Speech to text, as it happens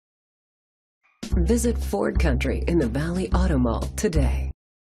Visit Ford Country in the Valley Auto Mall today.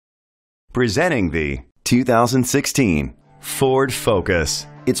 Presenting the 2016 Ford Focus.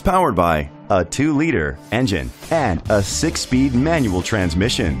 It's powered by a 2-liter engine and a 6-speed manual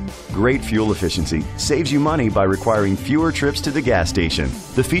transmission. Great fuel efficiency saves you money by requiring fewer trips to the gas station.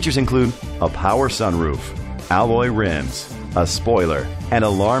 The features include a power sunroof, alloy rims, a spoiler, an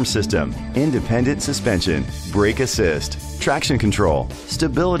alarm system, independent suspension, brake assist, traction control,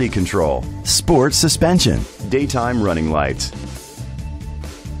 stability control, sport suspension, daytime running lights.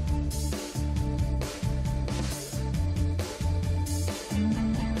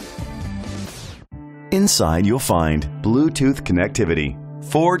 Inside you'll find Bluetooth connectivity,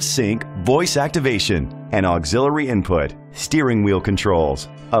 Ford Sync voice activation and auxiliary input, steering wheel controls,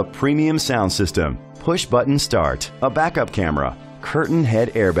 a premium sound system, push button start, a backup camera, curtain head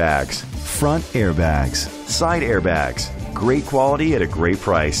airbags, front airbags, side airbags. Great quality at a great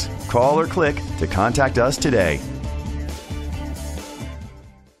price. Call or click to contact us today.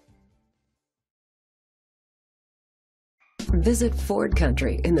 Visit Ford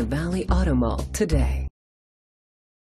Country in the Valley Auto Mall today.